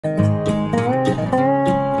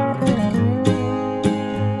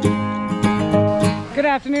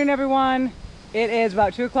afternoon, everyone. It is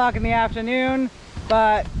about 2 o'clock in the afternoon,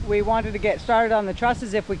 but we wanted to get started on the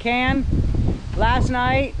trusses if we can. Last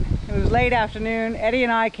night, it was late afternoon, Eddie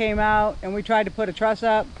and I came out and we tried to put a truss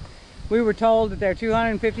up. We were told that they're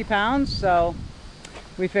 250 pounds, so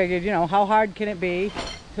we figured, you know, how hard can it be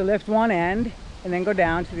to lift one end and then go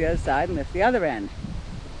down to the other side and lift the other end?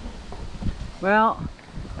 Well,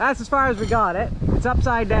 that's as far as we got it. It's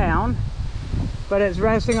upside down, but it's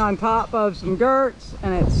resting on top of some girts,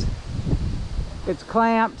 and it's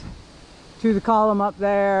clamped to the column up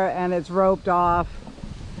there, and it's roped off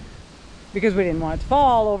because we didn't want it to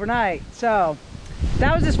fall overnight. So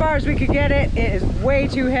that was as far as we could get it. It is way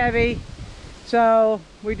too heavy, so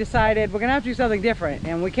we decided we're gonna have to do something different,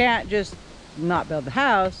 and we can't just not build the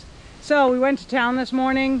house. So we went to town this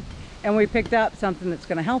morning and we picked up something that's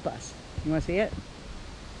gonna help us. You want to see it?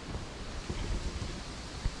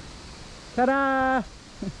 Ta-da!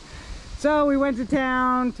 So we went to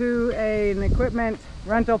town to an equipment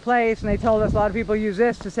rental place, and they told us a lot of people use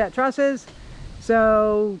this to set trusses,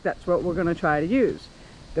 so that's what we're going to try to use.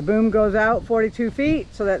 The boom goes out 42 feet,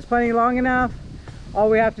 so that's plenty long enough. All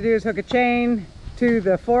we have to do is hook a chain to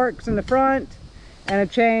the forks in the front and a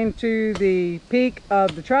chain to the peak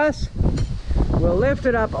of the truss. We'll lift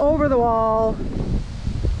it up over the wall,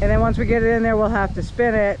 and then once we get it in there, we'll have to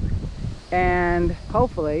spin it and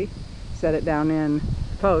hopefully set it down in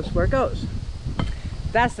the post where it goes.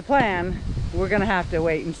 That's the plan. We're gonna have to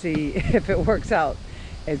wait and see if it works out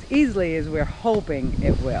as easily as we're hoping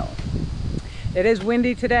it will. It is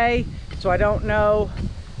windy today, so I don't know.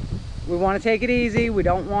 We want to take it easy. We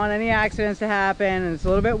don't want any accidents to happen, and it's a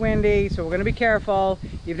little bit windy, so we're going to be careful.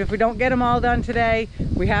 Even if we don't get them all done today,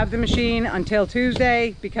 we have the machine until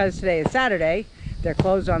Tuesday, because today is Saturday. They're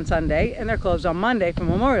closed on Sunday, and they're closed on Monday for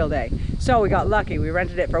Memorial Day. So we got lucky. We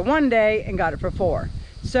rented it for 1 day and got it for 4.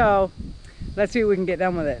 So let's see what we can get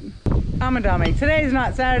done with it. I'm a dummy. Today's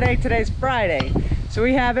not Saturday, today's Friday. So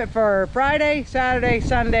we have it for Friday, Saturday,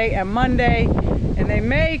 Sunday, and Monday. And they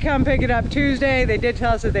may come pick it up Tuesday. They did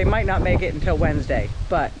tell us that they might not make it until Wednesday,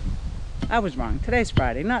 but I was wrong. Today's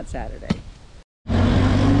Friday, not Saturday.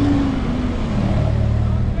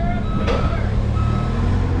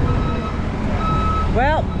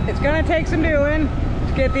 Well, it's gonna take some doing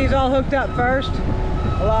to get these all hooked up first.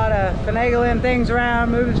 A lot of finagling things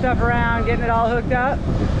around, moving stuff around, getting it all hooked up.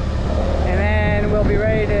 And then we'll be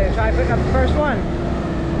ready to try putting up the first one.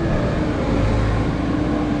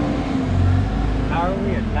 How are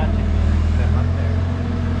we attaching them up there?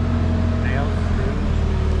 Nails,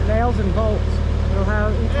 screws? Nails and bolts. It'll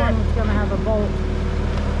have, each one's gonna have a bolt.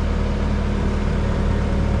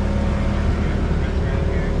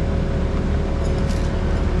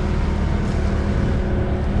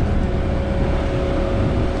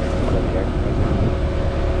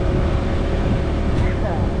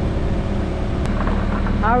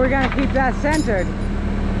 How are we going to keep that centered?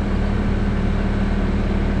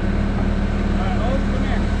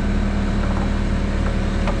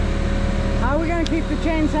 How are we going to keep the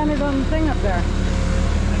chain centered on the thing up there?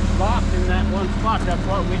 It's locked in that one spot. That's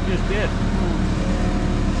what we just did.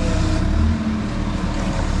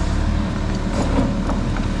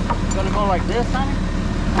 It's going to go like this, honey?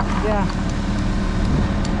 Yeah.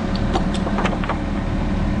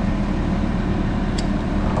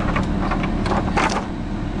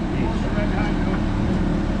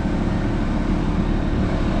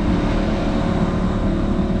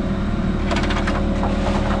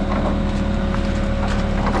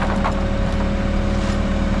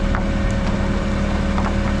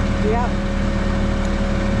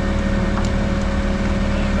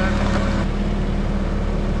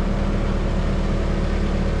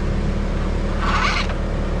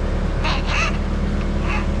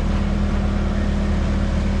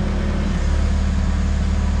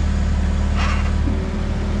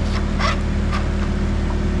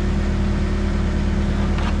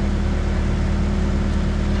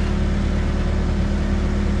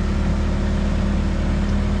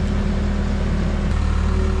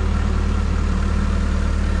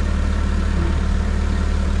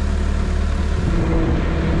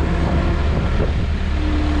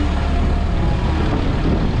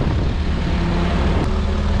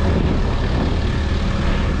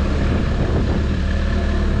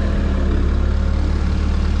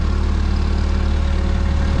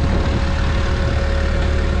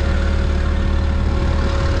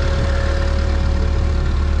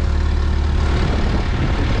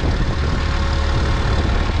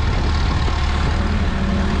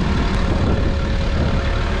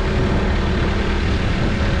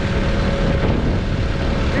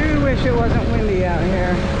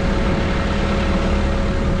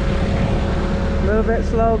 little bit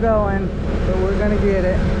slow going, but we're gonna get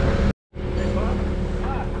it.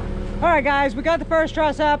 All right guys, we got the first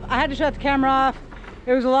truss up. I had to shut the camera off.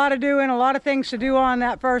 It was a lot of doing, a lot of things to do on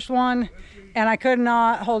that first one, and I could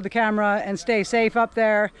not hold the camera and stay safe up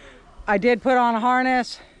there. I did put on a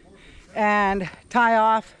harness and tie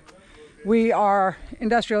off. We are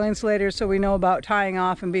industrial insulators, so we know about tying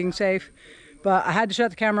off and being safe. But I had to shut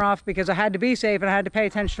the camera off because I had to be safe and I had to pay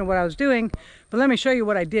attention to what I was doing. But let me show you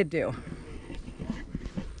what I did do.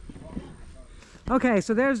 Okay,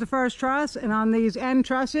 so there's the first truss, and on these end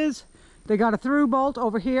trusses, they got a through bolt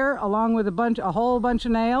over here along with a whole bunch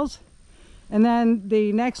of nails. And then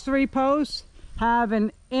the next 3 posts have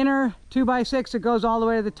an inner 2x6 that goes all the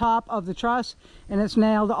way to the top of the truss, and it's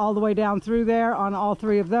nailed all the way down through there on all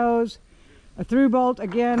 3 of those. A through bolt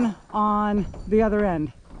again on the other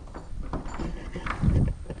end.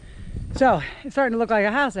 So it's starting to look like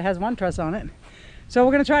a house that has 1 truss on it. So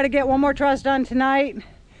we're going to try to get 1 more truss done tonight.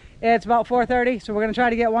 It's about 4:30, so we're going to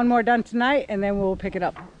try to get 1 more done tonight, and then we'll pick it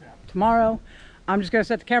up tomorrow. I'm just going to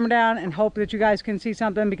set the camera down and hope that you guys can see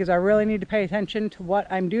something, because I really need to pay attention to what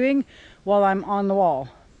I'm doing while I'm on the wall.